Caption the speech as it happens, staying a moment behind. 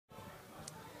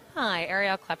Hi,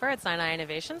 Ariel Klepper at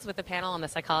SINAInnovations with the panel on the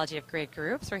psychology of great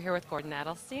groups. We're here with Gordon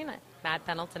Adelstein, Matt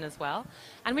Pendleton as well.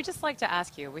 And we'd just like to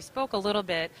ask you, we spoke a little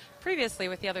bit previously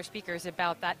with the other speakers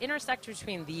about that intersection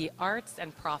between the arts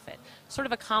and profit, sort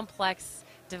of a complex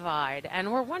divide.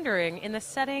 And we're wondering, in the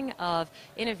setting of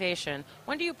innovation,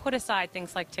 when do you put aside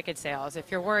things like ticket sales? If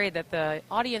you're worried that the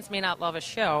audience may not love a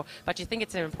show, but you think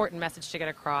it's an important message to get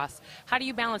across, how do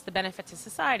you balance the benefit to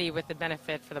society with the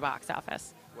benefit for the box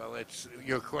office? Well, it's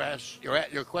your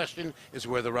question is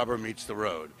where the rubber meets the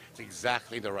road. It's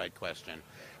exactly the right question.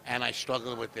 And I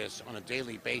struggle with this on a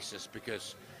daily basis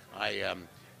because I'm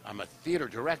a theater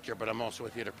director, but I'm also a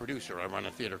theater producer. I run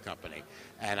a theater company,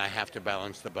 and I have to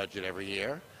balance the budget every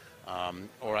year,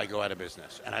 or I go out of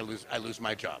business, and I lose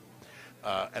my job,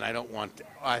 and I don't want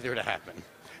either to happen.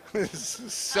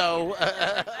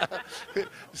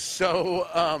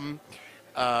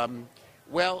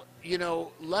 Well, you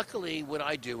know, luckily what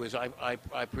I do is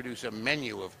I produce a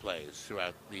menu of plays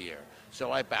throughout the year,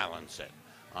 so I balance it.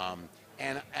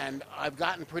 And I've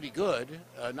gotten pretty good,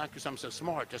 not because I'm so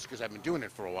smart, just because I've been doing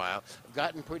it for a while. I've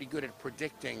gotten pretty good at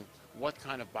predicting what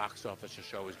kind of box office a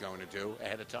show is going to do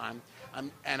ahead of time.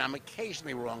 And I'm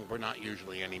occasionally wrong, but not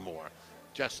usually anymore,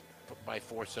 just by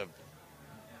force of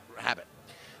habit.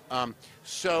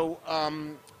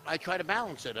 I try to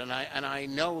balance it, and I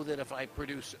know that if I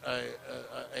produce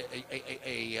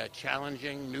a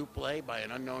challenging new play by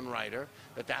an unknown writer,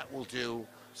 that will do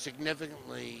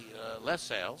significantly less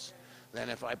sales than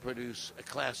if I produce a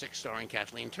classic starring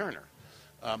Kathleen Turner,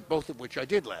 both of which I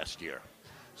did last year.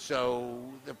 So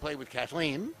the play with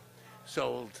Kathleen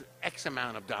sold X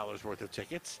amount of dollars worth of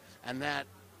tickets, and that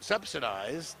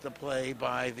subsidized the play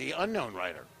by the unknown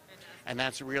writer. And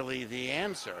that's really the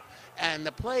answer. And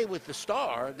the play with the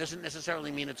star doesn't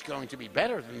necessarily mean it's going to be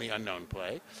better than the unknown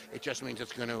play. It just means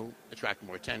it's going to attract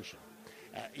more attention.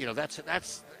 You know,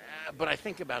 but I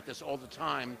think about this all the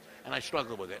time, and I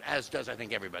struggle with it, as does, I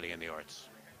think, everybody in the arts.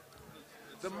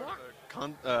 The more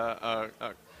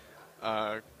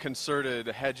concerted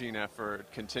hedging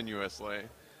effort continuously.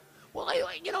 Well,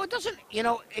 it doesn't,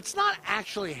 it's not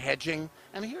actually hedging,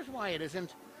 and here's why it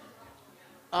isn't.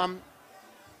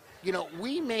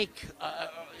 We make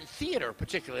theater,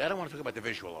 particularly, I don't want to talk about the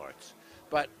visual arts,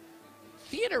 but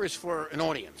theater is for an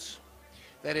audience.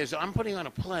 That is, I'm putting on a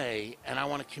play, and I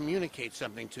want to communicate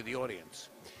something to the audience.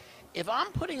 If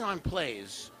I'm putting on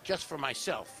plays just for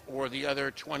myself or the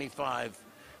other 25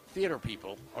 theater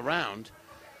people around,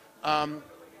 I'm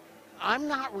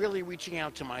not really reaching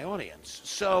out to my audience.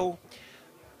 So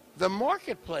the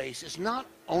marketplace is not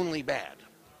only bad.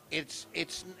 It's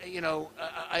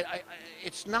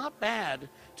not bad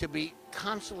to be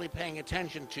constantly paying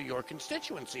attention to your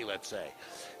constituency, let's say.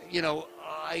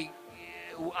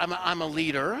 I'm a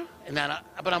leader,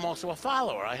 but I'm also a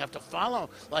follower. I have to follow,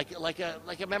 like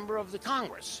a member of the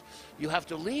Congress. You have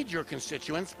to lead your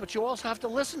constituents, but you also have to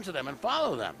listen to them and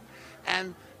follow them.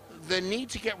 And the need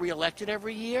to get reelected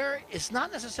every year is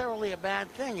not necessarily a bad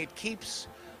thing. It keeps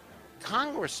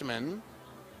congressmen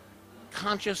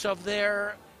conscious of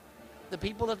the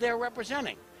people that they're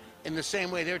representing. In the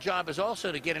same way, their job is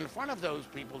also to get in front of those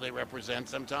people they represent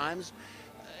sometimes,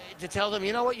 to tell them,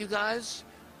 you know what, you guys,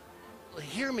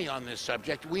 hear me on this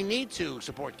subject. We need to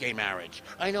support gay marriage.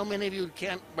 I know many of you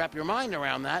can't wrap your mind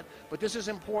around that, but this is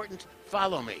important.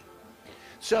 Follow me.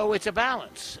 So it's a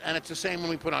balance, and it's the same when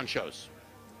we put on shows.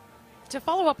 To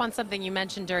follow up on something you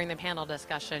mentioned during the panel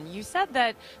discussion, you said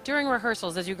that during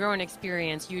rehearsals, as you grow in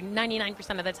experience, you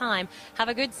 99% of the time have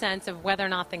a good sense of whether or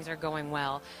not things are going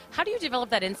well. How do you develop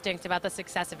that instinct about the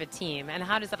success of a team, and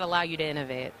how does that allow you to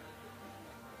innovate?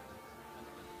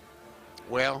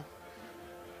 Well,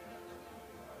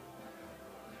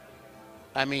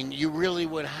 I mean, you really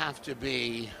would have to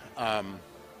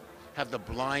have the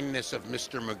blindness of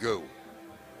Mr. Magoo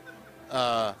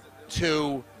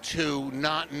to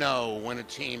not know when a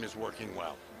team is working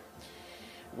well.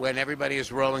 When everybody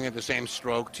is rowing at the same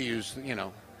stroke, to use,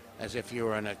 as if you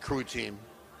were on a crew team,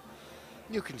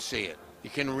 you can see it. You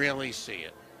can really see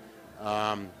it.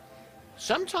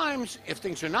 Sometimes, if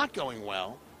things are not going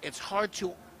well, it's hard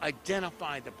to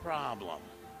identify the problem.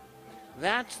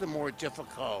 That's the more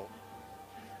difficult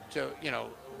to,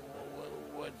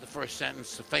 the first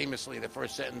sentence, famously the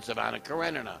first sentence of Anna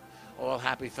Karenina, all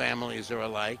happy families are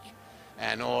alike,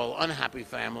 and all unhappy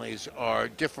families are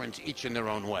different, each in their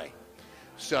own way.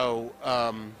 So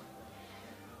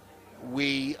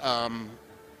we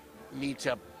need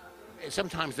to,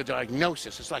 sometimes the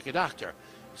diagnosis, it's like a doctor.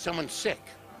 Someone's sick,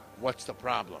 what's the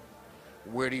problem?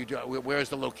 Where is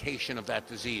the location of that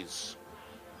disease?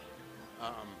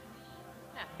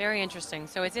 Very interesting.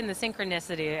 So it's in the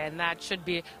synchronicity, and that should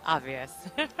be obvious.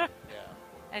 Yeah.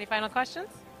 Any final questions?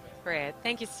 Great.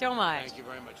 Thank you so much. Thank you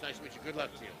very much. Nice to meet you. Good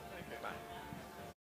luck to you. Bye.